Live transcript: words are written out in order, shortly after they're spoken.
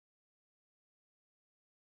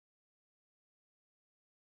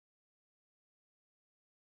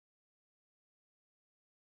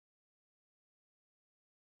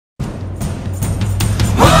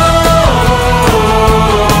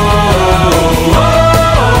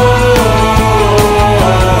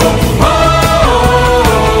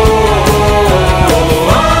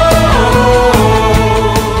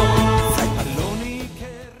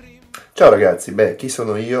ragazzi, beh, chi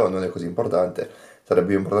sono io non è così importante, sarebbe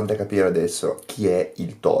più importante capire adesso chi è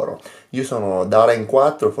il toro. Io sono Dara in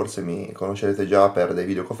 4, forse mi conoscerete già per dei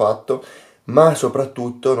video che ho fatto, ma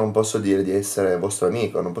soprattutto non posso dire di essere vostro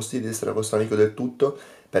amico, non posso dire di essere vostro amico del tutto,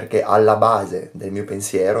 perché alla base del mio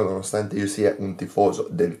pensiero, nonostante io sia un tifoso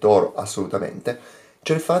del Toro assolutamente,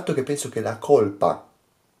 c'è il fatto che penso che la colpa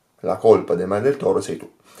del male del Toro sei tu.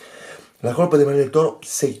 La colpa del male del Toro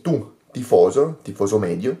sei tu, tifoso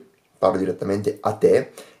medio, parlo direttamente a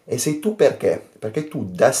te, e sei tu perché? Perché tu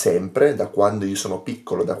da sempre, da quando io sono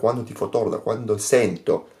piccolo, da quando tifo Toro, da quando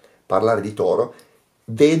sento parlare di Toro,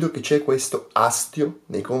 vedo che c'è questo astio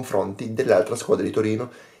nei confronti dell'altra squadra di Torino,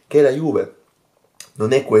 che è la Juve.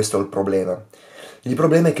 Non è questo il problema. Il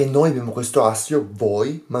problema è che noi abbiamo questo astio,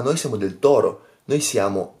 voi, ma noi siamo del Toro. Noi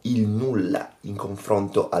siamo il nulla in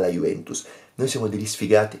confronto alla Juventus. Noi siamo degli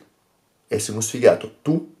sfigati. E sei uno sfigato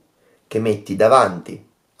tu che metti davanti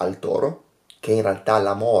al Toro, che è in realtà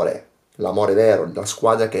l'amore vero, la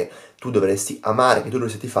squadra che tu dovresti amare, che tu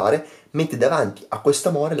dovresti fare, metti davanti a questo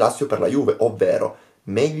amore l'astio per la Juve, ovvero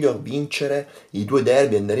meglio vincere i 2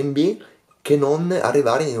 derby e andare in B che non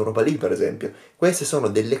arrivare in Europa League, per esempio. Queste sono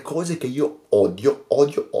delle cose che io odio,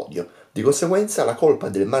 odio, odio. Di conseguenza la colpa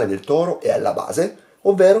del male del Toro è alla base,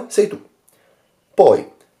 ovvero sei tu.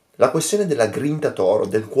 Poi, la questione della grinta Toro,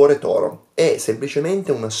 del cuore Toro, è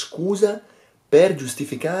semplicemente una scusa per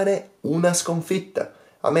giustificare una sconfitta.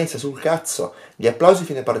 A me sta sul cazzo gli applausi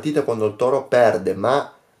fine partita quando il Toro perde,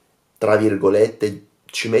 ma tra virgolette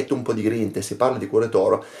ci metto un po' di grinta e si parla di cuore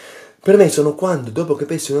Toro. Per me sono quando, dopo che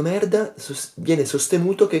pensi una merda, viene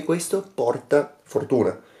sostenuto che questo porta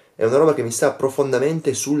fortuna. È una roba che mi sta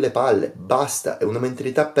profondamente sulle palle. Basta, è una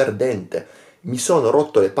mentalità perdente. Mi sono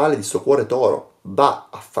rotto le palle di sto cuore Toro. Va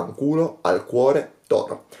a fanculo al cuore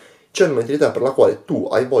Toro. C'è una mentalità per la quale tu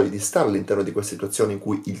hai voglia di stare all'interno di questa situazione in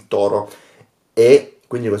cui il Toro è,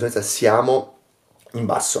 quindi di conseguenza siamo in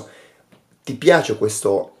basso. Ti piace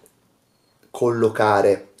questo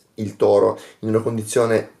collocare il Toro in una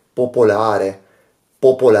condizione popolare,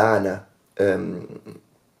 popolana,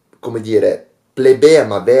 come dire, plebea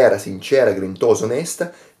ma vera, sincera, grintosa,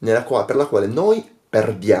 onesta, per la quale noi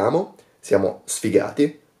perdiamo, siamo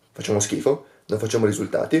sfigati, facciamo schifo, non facciamo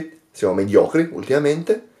risultati, siamo mediocri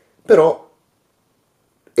ultimamente, però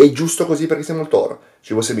è giusto così perché siamo il Toro.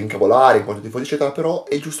 Ci possiamo incavolare in quanto tifosi eccetera, però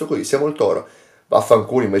è giusto così, siamo il Toro.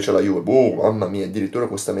 Vaffanculo invece la Juve, mamma mia, addirittura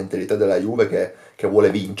questa mentalità della Juve che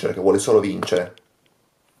vuole vincere, che vuole solo vincere.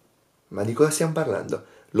 Ma di cosa stiamo parlando?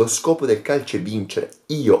 Lo scopo del calcio è vincere.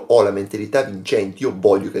 Io ho la mentalità vincente, io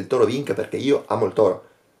voglio che il Toro vinca perché io amo il Toro.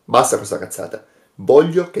 Basta questa cazzata.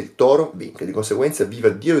 Voglio che il Toro vinca, di conseguenza viva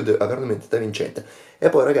Dio di avere una mentalità vincente. E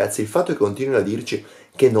poi ragazzi, il fatto che continuino a dirci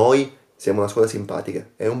che noi siamo una squadra simpatica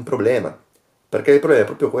è un problema. Perché il problema è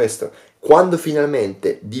proprio questo. Quando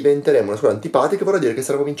finalmente diventeremo una squadra antipatica vorrà dire che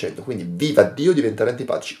staremo vincendo. Quindi viva Dio diventare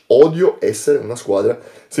antipatici. Odio essere una squadra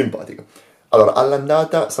simpatica. Allora,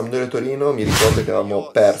 all'andata Sampdoria-Torino mi ricordo che avevamo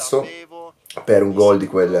perso per un gol di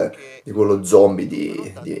quello zombie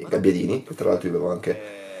di Gabbiadini, che tra l'altro io avevo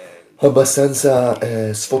anche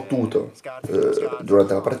abbastanza sfottuto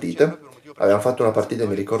durante la partita. Avevamo fatto una partita,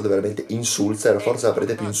 mi ricordo, veramente insulsa, era forse la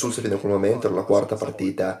partita più insulsa fino a quel momento, era la quarta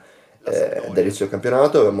partita dell'inizio del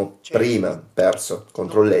campionato, avevamo prima perso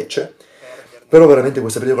contro il Lecce, però veramente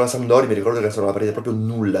questa partita con la Sampdoria mi ricordo che era stata una partita proprio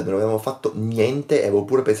nulla, non avevamo fatto niente e avevo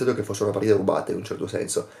pure pensato che fosse una partita rubata in un certo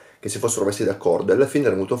senso, che si fossero messi d'accordo e alla fine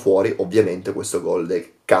era venuto fuori ovviamente questo gol del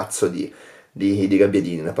cazzo di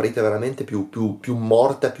Gabbiadini, una partita veramente più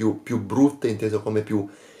morta, più brutta, inteso come più,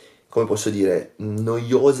 come posso dire,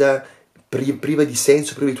 noiosa, priva di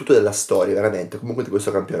senso, priva di tutto della storia, veramente, comunque di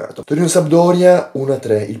questo campionato. Torino-Sampdoria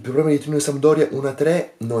 1-3, il problema di Torino-Sampdoria 1-3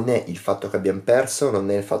 non è il fatto che abbiamo perso, non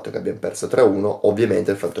è il fatto che abbiamo perso 3-1,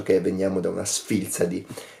 ovviamente è il fatto che veniamo da una sfilza di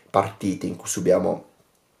partite in cui subiamo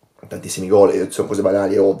tantissimi gol, e sono cose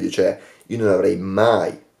banali, è ovvio, cioè io non avrei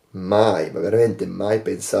mai, ma veramente mai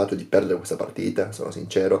pensato di perdere questa partita, sono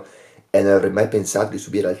sincero, e non avrei mai pensato di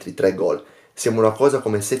subire altri 3 gol. Siamo una cosa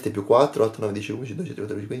come 7 più 4, 8, 9, 10, 11, 12,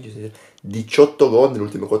 13, 14, 15, 16, 18 gol nelle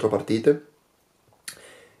ultime 4 partite.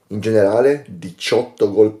 In generale,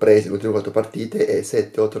 18 gol presi nelle ultime 4 partite e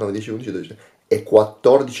 7, 8, 9, 10, 11, 12 e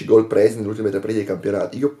 14 gol presi nelle ultime 3 partite di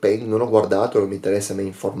campionato. Io non ho guardato, non mi interessa a me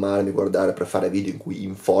informarmi, guardare per fare video in cui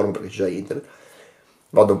informo perché c'è già internet.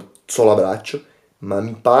 Vado solo a braccio, ma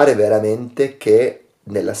mi pare veramente che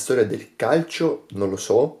nella storia del calcio, non lo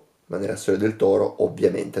so, ma nella storia del Toro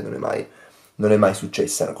ovviamente non è mai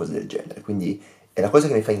successa una cosa del genere. Quindi è la cosa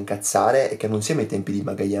che mi fa incazzare è che non siamo ai tempi di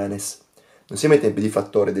Magallanes, non siamo ai tempi di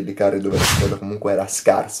Fattore, Dellicare, dove la squadra comunque era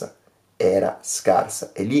scarsa,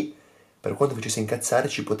 e lì per quanto facesse incazzare,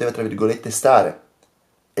 ci poteva, tra virgolette, stare.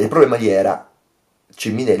 E il problema lì era,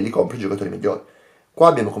 Cimminelli compra i giocatori migliori. Qua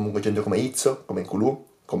abbiamo comunque gente come Izzo, come Nkulù,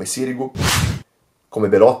 come Sirigu, come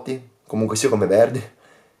Belotti, comunque sia come Verdi,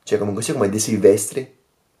 cioè comunque sia come De Silvestri,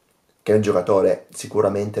 che è un giocatore,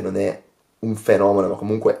 sicuramente non è un fenomeno, ma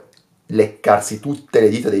comunque leccarsi tutte le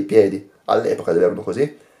dita dei piedi, all'epoca dell'erano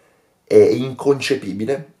così, è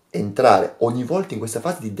inconcepibile entrare ogni volta in questa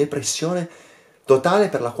fase di depressione totale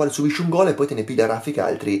per la quale subisci un gol e poi te ne piglia a raffica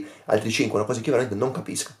altri 5, una cosa che io veramente non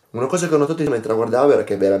capisco. Una cosa che ho notato mentre guardavo era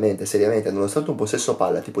che veramente, seriamente, nonostante un possesso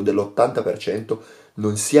palla tipo dell'80%,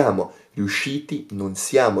 non siamo riusciti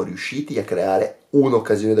a creare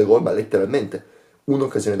un'occasione da gol, ma letteralmente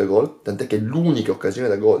un'occasione da gol, tant'è che l'unica occasione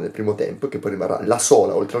da gol nel primo tempo, che poi rimarrà la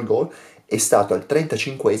sola oltre al gol, è stato al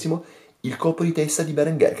 35esimo il colpo di testa di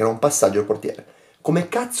Berenguer, che era un passaggio al portiere. Come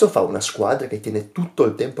cazzo fa una squadra che tiene tutto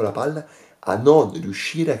il tempo la palla a non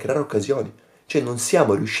riuscire a creare occasioni? Cioè non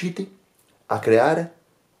siamo riusciti a creare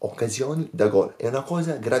occasioni da gol. È una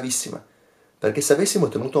cosa gravissima, perché se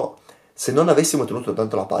non avessimo tenuto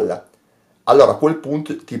tanto la palla, allora a quel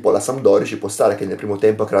punto tipo la Sampdoria ci può stare che nel primo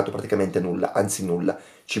tempo ha creato praticamente nulla, anzi nulla,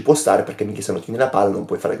 ci può stare perché mica se non tieni la palla non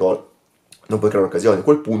puoi fare gol, non puoi creare occasioni. A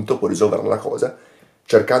quel punto puoi risolvere la cosa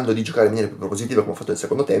cercando di giocare in maniera più propositiva come ho fatto nel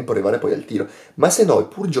secondo tempo, arrivare poi al tiro. Ma se noi,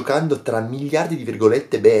 pur giocando tra miliardi di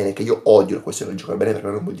virgolette bene, che io odio la questione di giocare bene perché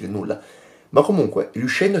non vuol dire nulla, ma comunque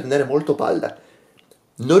riuscendo a tenere molto palla,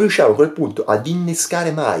 non riusciamo a quel punto ad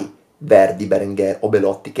innescare mai Verdi, Berenguer o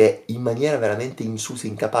Belotti, che in maniera veramente insulsa,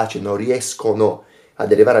 incapace, non riescono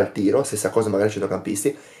ad arrivare al tiro, stessa cosa magari ai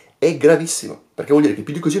centrocampisti, è gravissimo, perché vuol dire che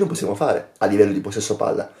più di così non possiamo fare a livello di possesso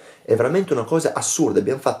palla. È veramente una cosa assurda,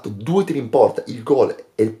 abbiamo fatto 2 tiri in porta, il gol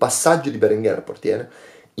e il passaggio di Berenguer al portiere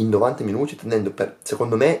in 90 minuti, tenendo per,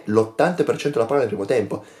 secondo me, l'80% della palla nel primo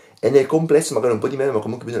tempo, e nel complesso magari un po' di meno, ma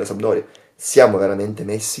comunque più della Sampdoria. Siamo veramente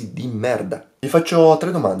messi di merda. Vi faccio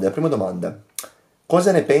 3 domande. La prima domanda: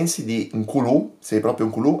 cosa ne pensi di Nkulù, sei proprio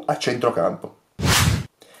Nkulù, a centrocampo?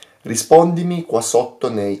 Rispondimi qua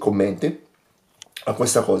sotto nei commenti a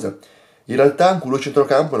questa cosa. In realtà Nkulù a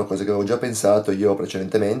centrocampo è una cosa che avevo già pensato io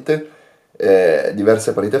precedentemente,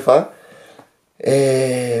 diverse partite fa,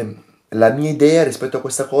 e la mia idea rispetto a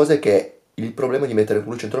questa cosa è che il problema di mettere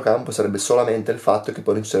Nkulù a centrocampo sarebbe solamente il fatto che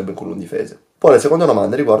poi non ci sarebbe Nkulù in difesa. Poi la seconda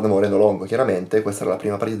domanda riguarda Moreno Longo, chiaramente questa era la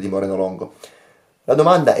prima partita di Moreno Longo. La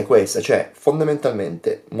domanda è questa, cioè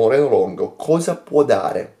fondamentalmente Moreno Longo cosa può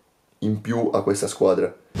dare in più a questa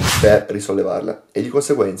squadra per risollevarla? E di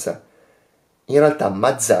conseguenza, in realtà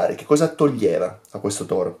Mazzari che cosa toglieva a questo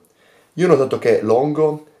Toro? Io ho notato che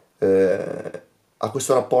Longo ha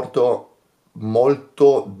questo rapporto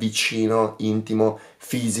molto vicino, intimo,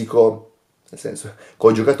 fisico, nel senso,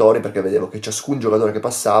 con i giocatori, perché vedevo che ciascun giocatore che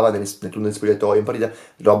passava nel turno di spogliatoio in partita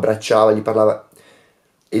lo abbracciava, gli parlava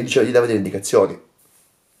e gli dava delle indicazioni.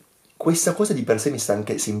 Questa cosa di per sé mi sta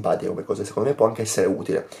anche simpatica come cosa, secondo me può anche essere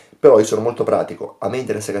utile, però io sono molto pratico, a me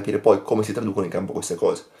interessa capire poi come si traducono in campo queste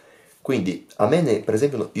cose. Quindi a me, per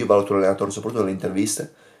esempio, io valuto l'allenatore soprattutto nelle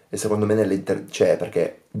interviste, e secondo me cioè,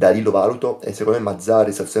 perché da lì lo valuto, e secondo me Mazzari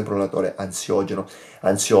è stato sempre un allenatore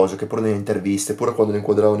ansioso, che pure nelle interviste, pure quando lo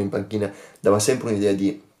inquadravano in panchina, dava sempre un'idea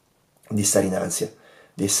di stare in ansia,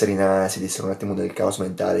 di essere un attimo nel caos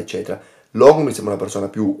mentale, eccetera. Longo mi sembra una persona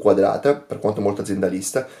più quadrata, per quanto molto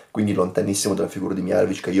aziendalista, quindi lontanissimo dalla figura di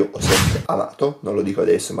Mihajlovic, che io ho sempre amato, non lo dico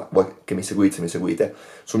adesso, ma voi che mi seguite, se mi seguite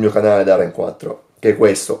sul mio canale da Ren 4, che è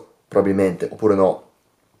questo, probabilmente, oppure no,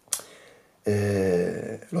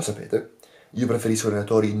 lo sapete. Io preferisco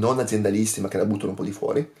allenatori non aziendalisti, ma che la buttano un po' di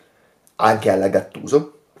fuori, anche alla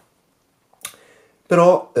Gattuso.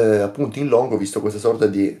 Però, appunto, in Longo ho visto questa sorta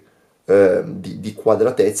di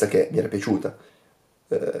quadratezza che mi era piaciuta.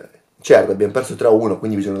 Certo, abbiamo perso 3-1,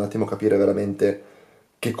 quindi bisogna un attimo capire veramente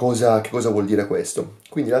che cosa vuol dire questo.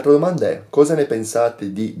 Quindi l'altra domanda è: cosa ne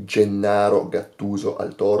pensate di Gennaro Gattuso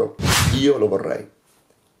al Toro? Io lo vorrei.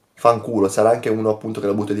 Fanculo, sarà anche uno appunto che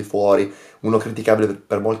la butta di fuori, uno criticabile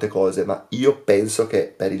per molte cose, ma io penso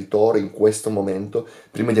che per il Toro in questo momento,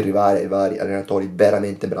 prima di arrivare ai vari allenatori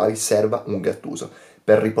veramente bravi, serva un Gattuso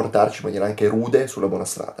per riportarci in maniera anche rude sulla buona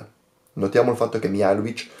strada. Notiamo il fatto che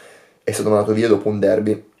Mihajlovic è stato mandato via dopo un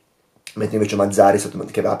derby, mentre invece Mazzari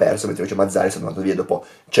che aveva perso, mentre invece Mazzari è stato mandato via dopo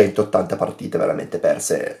 180 partite veramente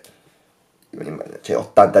perse,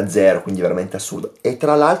 cioè 80-0, quindi veramente assurdo. E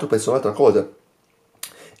tra l'altro penso un'altra cosa,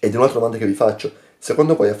 ed è un'altra domanda che vi faccio: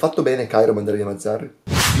 secondo voi ha fatto bene Cairo a mandare via Mazzarri?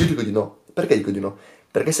 Io dico di no. Perché dico di no?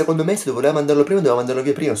 Perché secondo me se voleva mandarlo prima doveva mandarlo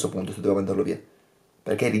via prima a questo punto, se doveva mandarlo via.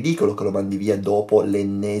 Perché è ridicolo che lo mandi via dopo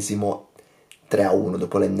l'ennesimo 3-1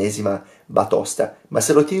 dopo l'ennesima batosta, ma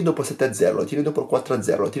se lo tieni dopo 7-0, lo tieni dopo il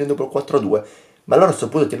 4-0, lo tieni dopo il 4-2, ma allora a questo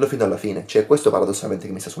punto tienilo fino alla fine. Cioè, questo paradossalmente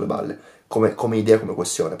che mi sta sulle balle, come idea, come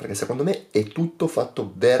questione, perché secondo me è tutto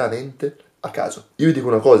fatto veramente a caso. Io vi dico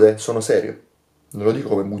una cosa, sono serio, non lo dico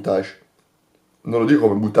come butage,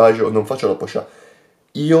 o non faccio la poscia.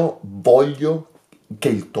 Io voglio che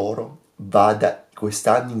il Toro vada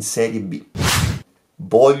quest'anno in Serie B.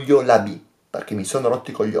 Voglio la B, perché mi sono rotti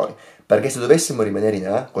i coglioni. Perché se dovessimo rimanere in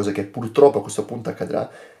A, cosa che purtroppo a questo punto accadrà,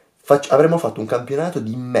 avremmo fatto un campionato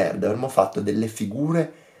di merda, avremmo fatto delle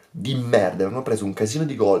figure di merda, avremmo preso un casino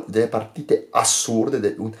di gol, delle partite assurde,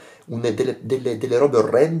 delle robe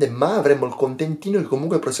orrende, ma avremmo il contentino che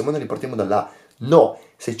comunque il prossimo anno ripartiamo da là. No,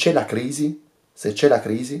 se c'è la crisi,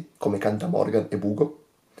 come canta Morgan e Bugo,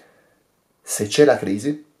 se c'è la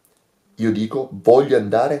crisi, io dico voglio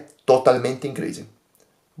andare totalmente in crisi.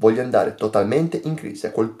 Voglio andare totalmente in crisi.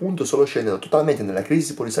 A quel punto, solo scendendo totalmente nella crisi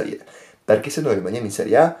si può risalire. Perché se noi rimaniamo in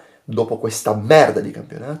Serie A, dopo questa merda di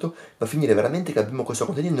campionato, va a finire veramente che abbiamo questo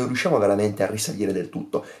contenuto e non riusciamo veramente a risalire del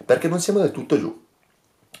tutto. Perché non siamo del tutto giù.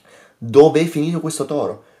 Dove è finito questo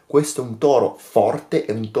Toro? Questo è un Toro forte,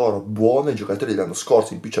 è un Toro buono, i giocatori dell'anno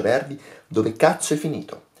scorso in Piccia Verdi. Dove cazzo è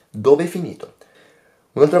finito? Dove è finito?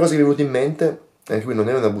 Un'altra cosa che mi è venuta in mente, anche qui non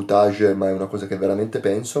è una butage, ma è una cosa che veramente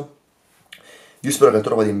penso. Io spero che il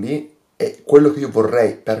Toro vada in B, e quello che io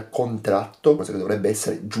vorrei per contratto, cosa che dovrebbe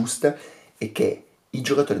essere giusta, è che i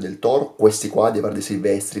giocatori del Toro, questi qua, di Vardi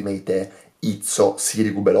Silvestri, Meite, Izzo,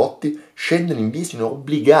 Sirigu, Belotti, scendono in B e sono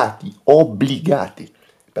obbligati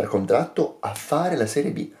per contratto a fare la Serie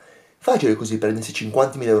B. Facile così, prendersi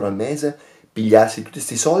 50.000 euro al mese, pigliarsi tutti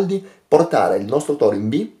questi soldi, portare il nostro Toro in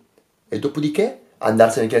B e dopodiché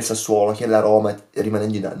andarsene chi è il Sassuolo, chi è la Roma,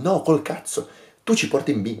 rimanendo in A. No, col cazzo. Tu ci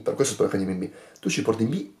porti in B, per questo spero che andiamo in B. Tu ci porti in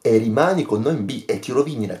B e rimani con noi in B e ti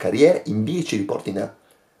rovini la carriera in B e ci riporti in A.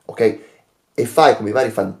 Ok? E fai come i vari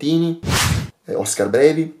Fantini, Oscar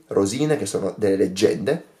Brevi, Rosina, che sono delle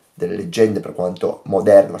leggende per quanto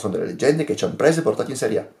moderne, ma sono delle leggende che ci hanno preso e portati in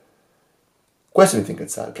Serie A. Questo mi fa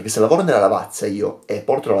incazzare, perché se lavoro nella lavazza io e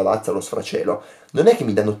porto la lavazza allo sfracello, non è che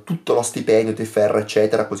mi danno tutto lo stipendio, TFR,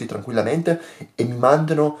 eccetera, così tranquillamente, e mi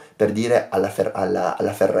mandano, per dire, alla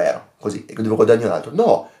Ferrero, così, e devo guadagnare un altro.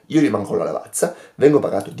 No, io rimango con la lavazza, vengo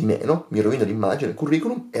pagato di meno, mi rovino l'immagine, il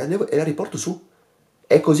curriculum, e la riporto su.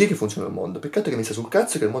 È così che funziona il mondo. Peccato che mi sta sul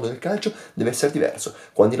cazzo che il mondo del calcio deve essere diverso,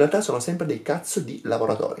 quando in realtà sono sempre dei cazzo di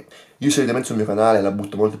lavoratori. Io solitamente sul mio canale la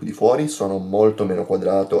butto molto più di fuori, sono molto meno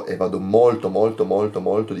quadrato e vado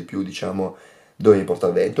molto di più, diciamo, dove mi porta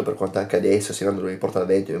il vento, per quanto anche adesso si dove mi porta il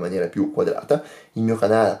vento in maniera più quadrata. Il mio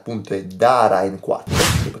canale appunto è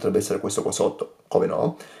Darain4, che potrebbe essere questo qua sotto, come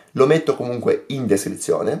no. Lo metto comunque in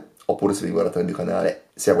descrizione, oppure se vi guardate nel mio canale,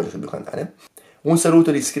 siamo già sul mio canale. Un saluto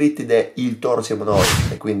agli iscritti di Il Toro Siamo Noi,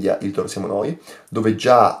 e quindi a Il Toro Siamo Noi, dove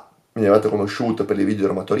già mi avete conosciuto per i video di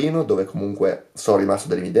Roma Torino, dove comunque sono rimasto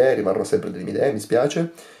delle mie idee, rimarrò sempre delle mie idee, mi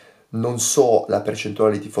spiace. Non so la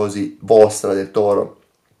percentuale di tifosi vostra del Toro,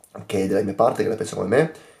 che è della mia parte, che la pensa come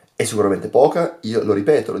me, è sicuramente poca. Io lo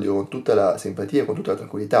ripeto, lo dico con tutta la simpatia e con tutta la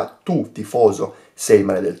tranquillità, tu tifoso sei il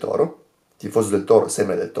male del Toro, tifoso del Toro sei il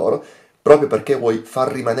male del Toro, proprio perché vuoi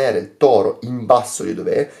far rimanere il Toro in basso di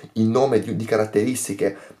dove è, in nome di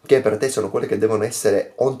caratteristiche che per te sono quelle che devono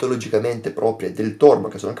essere ontologicamente proprie del Toro, ma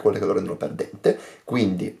che sono anche quelle che lo rendono perdente.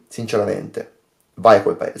 Quindi, sinceramente, vai a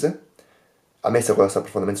quel paese. A me sta cosa sta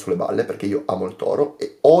profondamente sulle balle, perché io amo il Toro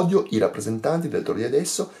e odio i rappresentanti del Toro di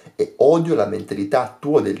adesso e odio la mentalità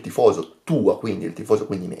tua del tifoso, quindi il tifoso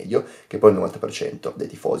quindi medio, che poi il 90% dei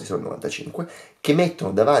tifosi sono il 95%, che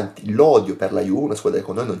mettono davanti l'odio per la Juve, una squadra che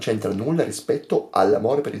con noi non c'entra nulla, rispetto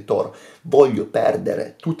all'amore per il Toro. Voglio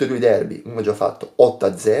perdere tutti e due i derby, uno già fatto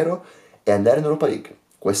 8-0, e andare in Europa League,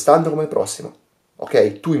 quest'anno come il prossimo.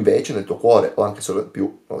 Ok? Tu invece nel tuo cuore, o anche solo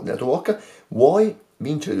più nella tua bocca, vuoi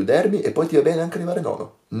vincere due derby e poi ti va bene anche arrivare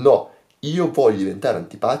nono. No, io voglio diventare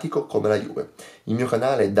antipatico come la Juve. Il mio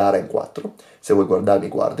canale è Darain4, se vuoi guardarmi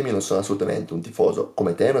guardami, non sono assolutamente un tifoso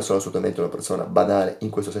come te, non sono assolutamente una persona banale in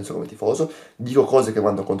questo senso come tifoso, dico cose che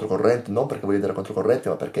vanno controcorrente, non perché voglio andare controcorrente,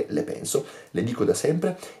 ma perché le penso, le dico da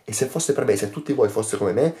sempre, e se fosse per me, se tutti voi foste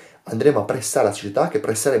come me, andremo a pressare la società, che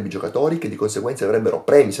presserebbe i giocatori, che di conseguenza avrebbero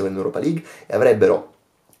premi se vanno in Europa League e avrebbero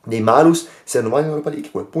dei malus se non vanno in Europa League.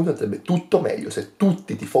 A quel punto andrebbe tutto meglio. Se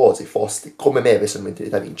tutti i tifosi fosti come me, avessero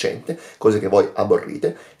mentalità vincente, cose che voi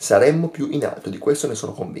aborrite, saremmo più in alto, di questo ne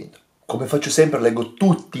sono convinto. Come faccio sempre, leggo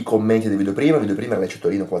tutti i commenti dei video prima, il video prima era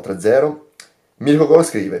Torino 4-0, Mirko Gol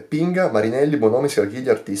scrive: Pinga, Marinelli, Bonomi,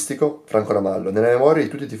 Scarchiglia, artistico, Franco Ramallo. Nella memoria di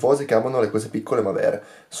tutti i tifosi che amano le cose piccole ma vere.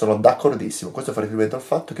 Sono d'accordissimo. Questo fa riferimento al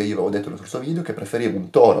fatto che io avevo detto nel scorso video che preferivo un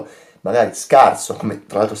Toro magari scarso, come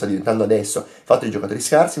tra l'altro sta diventando adesso, fatto di giocatori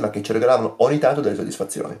scarsi, ma che ci regalavano ogni tanto delle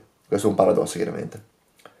soddisfazioni. Questo è un paradosso, chiaramente.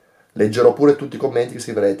 Leggerò pure tutti i commenti che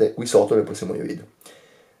scriverete qui sotto nel prossimo mio video.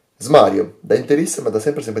 Smario, da interista ma da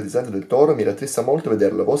sempre simpatizzante del Toro, mi rattrista molto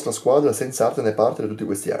vedere la vostra squadra senza arte né parte da tutti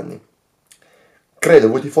questi anni. Credo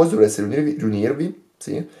voi tifosi dovreste riunirvi,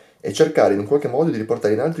 sì, e cercare in un qualche modo di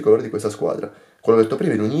riportare in alto i colori di questa squadra. Quello che ho detto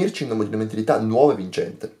prima, riunirci in una mentalità nuova e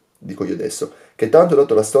vincente, dico io adesso, che tanto ha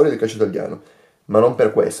dato la storia del calcio italiano. Ma non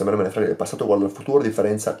per questo, a me non me ne frega del passato, guarda il futuro,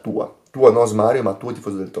 differenza tua. Tua no Smario, ma tuo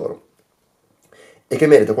tifoso del Toro. E che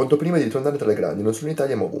merita quanto prima di ritornare tra le grandi, non solo in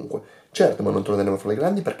Italia ma ovunque. Certo, ma non torneremo fra le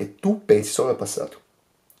grandi perché tu pensi solo al passato.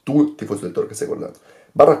 Tu, tifoso del Toro che stai guardando.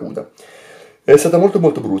 Barracuda. È stata molto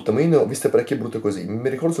brutta, ma io ne ho viste parecchie brutte così. Mi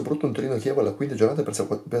ricordo soprattutto un Torino-Chievo alla quinta giornata persa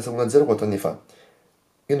 1-0 4 anni fa.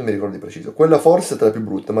 Io non mi ricordo di preciso. Quella forse è stata la più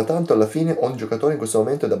brutta, ma tanto alla fine ogni giocatore in questo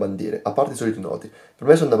momento è da bandire, a parte i soliti noti. Per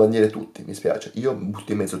me sono da bandire tutti, mi spiace. Io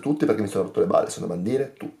butto in mezzo tutti perché mi sono rotto le balle, sono da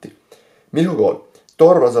bandire tutti. Mirko Gol.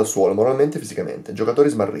 Toro rasa al suolo, moralmente e fisicamente. Giocatori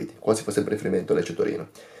smarriti, quasi fosse il riferimento a Lecce Torino.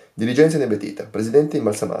 Dirigenza inebetita, presidente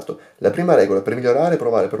imbalsamato. La prima regola per migliorare è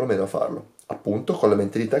provare perlomeno a farlo. Appunto, con la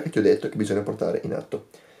mentalità che ti ho detto che bisogna portare in atto.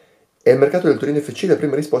 E il mercato del Torino FC la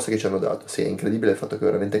prima risposta che ci hanno dato. Sì, è incredibile il fatto che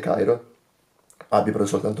veramente Cairo abbia preso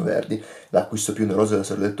soltanto Verdi, l'acquisto più oneroso della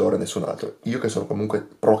storia del Toro e nessun altro. Io che sono comunque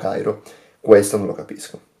pro Cairo, questo non lo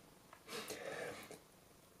capisco.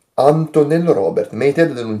 Antonello Robert, merita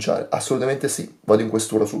da denunciare? Assolutamente sì, vado in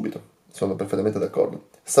questura subito, sono perfettamente d'accordo.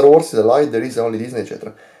 Star Wars is a lie, there is only Disney,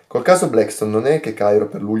 eccetera. Col caso Blackstone non è che Cairo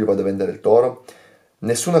per luglio vada a vendere il Toro?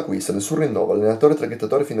 Nessun acquisto, nessun rinnovo, allenatore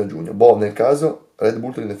traghettatore fino a giugno. Boh, nel caso Red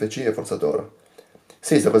Bull Torino FC e Forza Toro.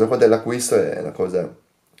 Sì, questa cosa qua dell'acquisto è una cosa,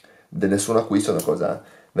 del nessun acquisto è una cosa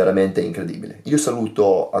veramente incredibile. Io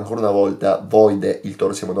saluto ancora una volta voi Il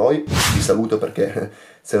Toro siamo noi, vi saluto perché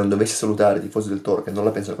se non dovessi salutare i tifosi del Toro che non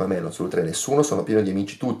la pensano come me, non saluterei nessuno, sono pieno di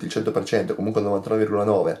amici tutti, il 100%, comunque il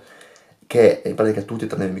 99,9%, che in pratica tutti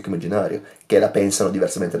tranne il mio amico immaginario, che la pensano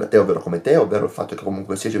diversamente da te, ovvero come te, ovvero il fatto che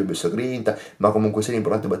comunque sia ci abbia messo grinta, ma comunque sia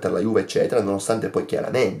importante battere la Juve, eccetera, nonostante poi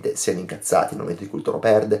chiaramente siano incazzati nel momento in cui il Toro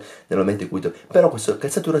perde, nel momento in cui... Però questa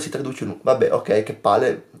cazzatura si traduce in un, vabbè, ok, che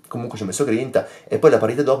palle, comunque ci ho messo grinta, e poi la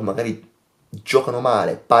partita dopo magari giocano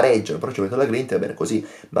male, pareggiano, però ci metto la grinta e va bene così.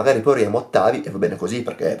 Magari poi arriviamo ottavi e va bene così,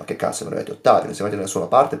 perché ma che cazzo siamo arrivati ottavi, non siamo arrivati da nessuna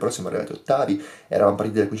parte, però siamo arrivati ottavi, eravamo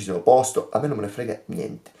partiti da cui ci siamo posto, a me non me ne frega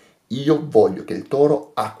niente. Io voglio che il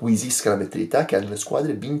Toro acquisisca la mentalità che hanno le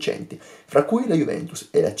squadre vincenti, fra cui la Juventus,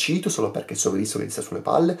 e la cito solo perché so benissimo che gli sta sulle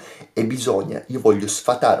palle, e bisogna, io voglio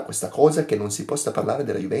sfatare questa cosa che non si possa parlare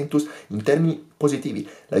della Juventus in termini positivi.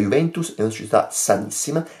 La Juventus è una società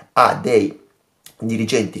sanissima, ha dei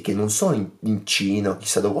dirigenti che non sono in Cina o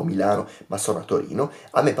chissà dove a Milano, ma sono a Torino.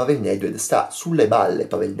 A me Pavel Nedved sta sulle balle,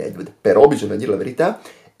 Pavel Nedved, però bisogna dire la verità,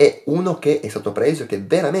 è uno che è stato preso e che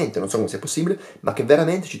veramente, non so come sia possibile, ma che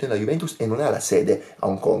veramente ci tiene la Juventus e non ha la sede a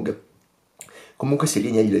Hong Kong. Comunque sia, i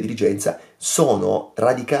linei della dirigenza sono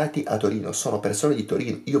radicati a Torino, sono persone di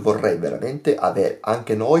Torino. Io vorrei veramente avere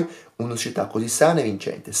anche noi una società così sana e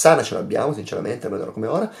vincente. Sana ce l'abbiamo, sinceramente, almeno come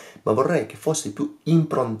ora, ma vorrei che fosse più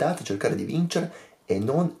improntata a cercare di vincere e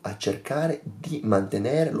non a cercare di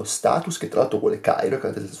mantenere lo status, che tra l'altro vuole Cairo, che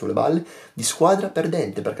la testa sulle balle, di squadra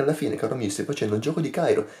perdente, perché alla fine, caro mio, stai facendo il gioco di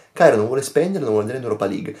Cairo. Cairo non vuole spendere, non vuole andare in Europa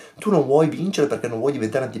League. Tu non vuoi vincere perché non vuoi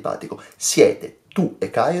diventare antipatico. Siete, tu e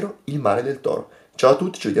Cairo, il mare del Toro. Ciao a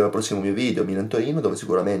tutti, ci vediamo al prossimo mio video, Milan-Torino, dove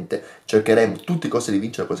sicuramente cercheremo tutti i costi di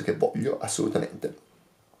vincere la cosa che voglio, assolutamente.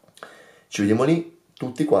 Ci vediamo lì,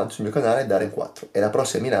 tutti quanti sul mio canale, Darren 4. E la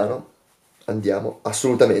prossima Milano andiamo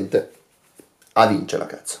assolutamente a vincere,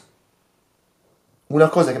 cazzo. Una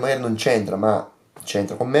cosa che magari non c'entra, ma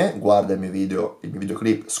c'entra con me, guarda il mio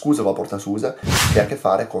videoclip Scusa va porta Susa, che ha a che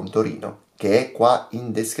fare con Torino, che è qua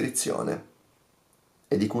in descrizione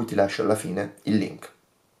e di cui ti lascio alla fine il link.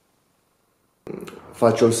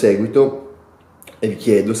 Faccio il seguito e vi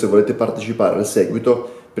chiedo se volete partecipare al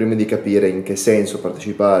seguito. Prima di capire in che senso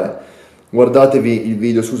partecipare, guardatevi il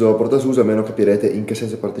video Scusa va porta Susa, almeno capirete in che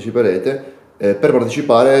senso parteciperete. Per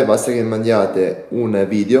partecipare basta che mi mandiate un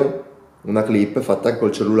video, una clip fatta anche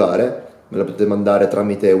col cellulare, me la potete mandare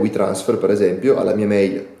tramite WeTransfer per esempio, alla mia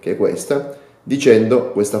mail che è questa,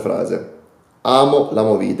 dicendo questa frase: amo la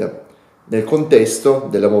movida, nel contesto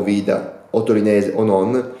della movida o torinese o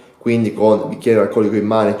non, quindi con bicchiere alcolico in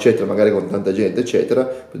mano eccetera, magari con tanta gente eccetera,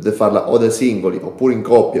 potete farla o da singoli oppure in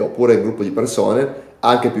coppia oppure in gruppo di persone,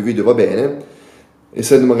 anche più video va bene.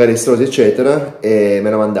 essendo magari estrosi eccetera, e me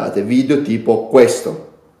la mandate. Video tipo questo.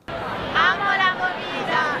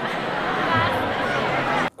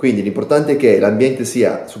 Quindi l'importante è che l'ambiente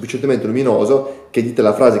sia sufficientemente luminoso, che dite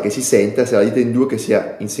la frase che si senta, se la dite in due che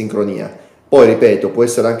sia in sincronia. Poi ripeto, può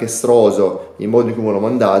essere anche estroso in modo in cui me lo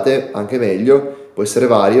mandate, anche meglio, può essere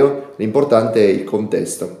vario, l'importante è il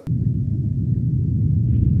contesto.